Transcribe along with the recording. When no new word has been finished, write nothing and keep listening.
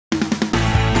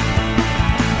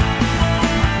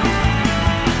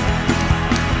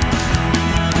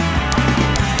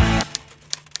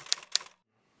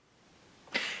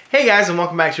Hey guys, and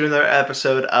welcome back to another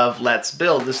episode of Let's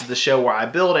Build. This is the show where I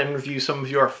build and review some of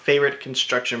your favorite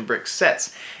construction brick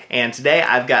sets. And today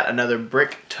I've got another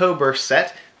Bricktober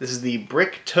set. This is the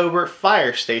Bricktober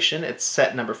Fire Station. It's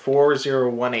set number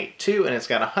 40182 and it's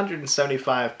got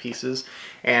 175 pieces.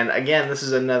 And again, this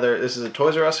is a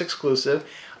Toys R Us exclusive.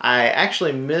 I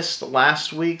actually missed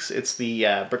last week's. It's the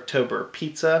Bricktober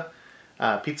pizza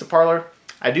parlor.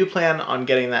 I do plan on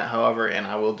getting that, however, and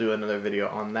I will do another video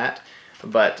on that.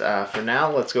 But for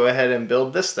now, let's go ahead and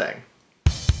build this thing.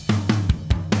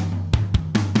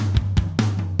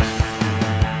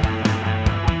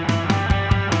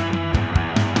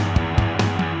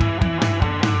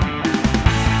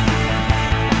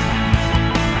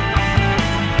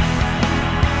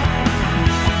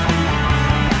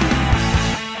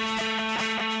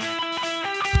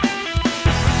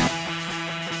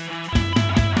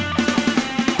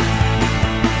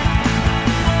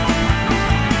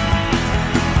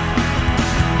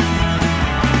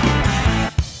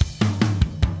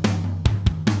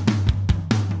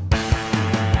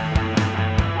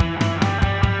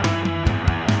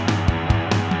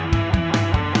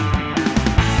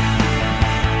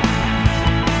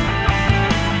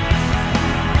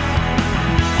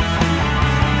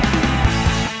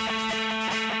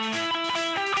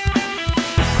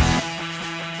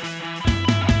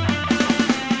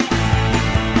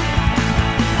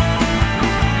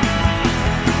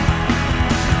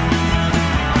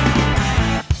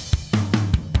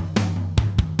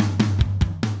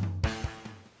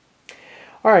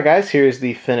 Alright guys, here's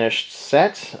the finished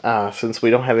set. Since we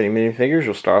don't have any minifigures,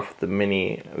 we'll start off with the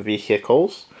mini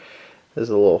vehicles. There's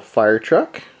a little fire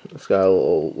truck. It's got a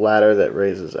little ladder that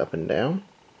raises up and down.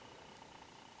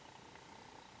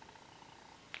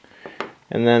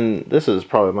 And then this is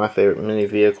probably my favorite mini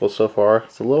vehicle so far.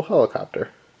 It's a little helicopter.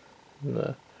 And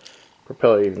the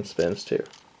propeller even spins too.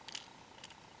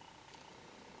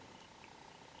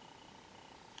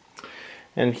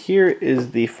 And here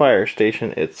is the fire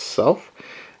station itself.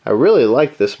 I really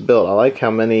like this build. I like how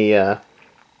many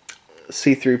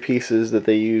see-through pieces that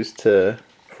they use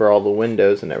for all the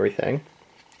windows and everything.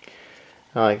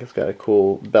 I like it's got a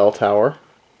cool bell tower.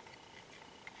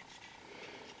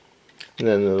 And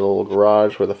then the little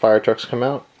garage where the fire trucks come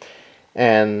out.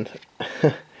 And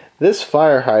this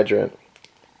fire hydrant,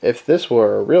 if this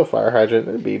were a real fire hydrant,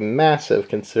 it would be massive,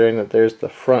 considering that there's the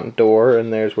front door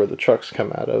and there's where the trucks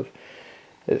come out of.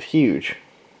 It's huge.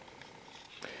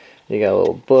 You got a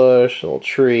little bush, a little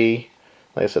tree,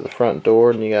 like I said, the front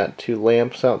door, and you got two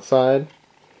lamps outside.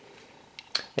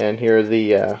 And here are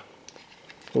the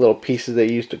little pieces they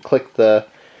use to click the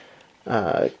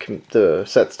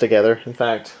sets together. In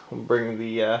fact, I'll bring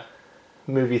the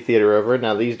movie theater over.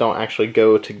 Now these don't actually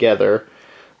go together,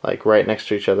 like right next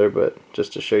to each other, but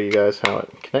just to show you guys how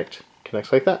it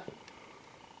connects like that.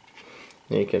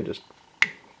 And you can just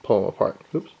pull them apart.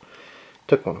 Oops.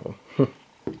 Took one of them.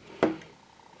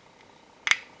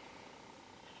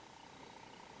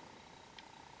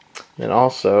 And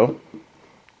also,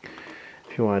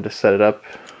 if you wanted to set it up,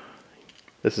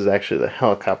 this is actually the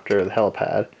helicopter, the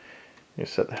helipad. You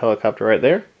set the helicopter right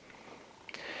there.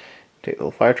 Take the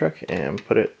little fire truck and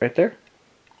put it right there.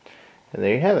 And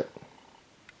there you have it.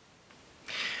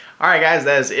 Alright guys,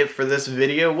 that is it for this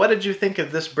video. What did you think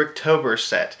of this Bricktober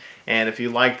set? And if you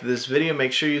liked this video,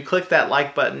 make sure you click that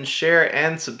like button, share,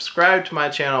 and subscribe to my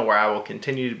channel where I will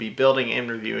continue to be building and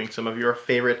reviewing some of your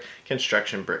favorite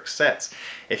construction brick sets.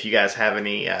 If you guys have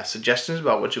any suggestions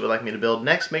about what you would like me to build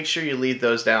next, make sure you leave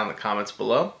those down in the comments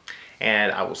below.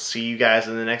 And I will see you guys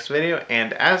in the next video.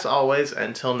 And as always,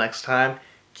 until next time,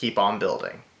 keep on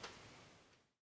building.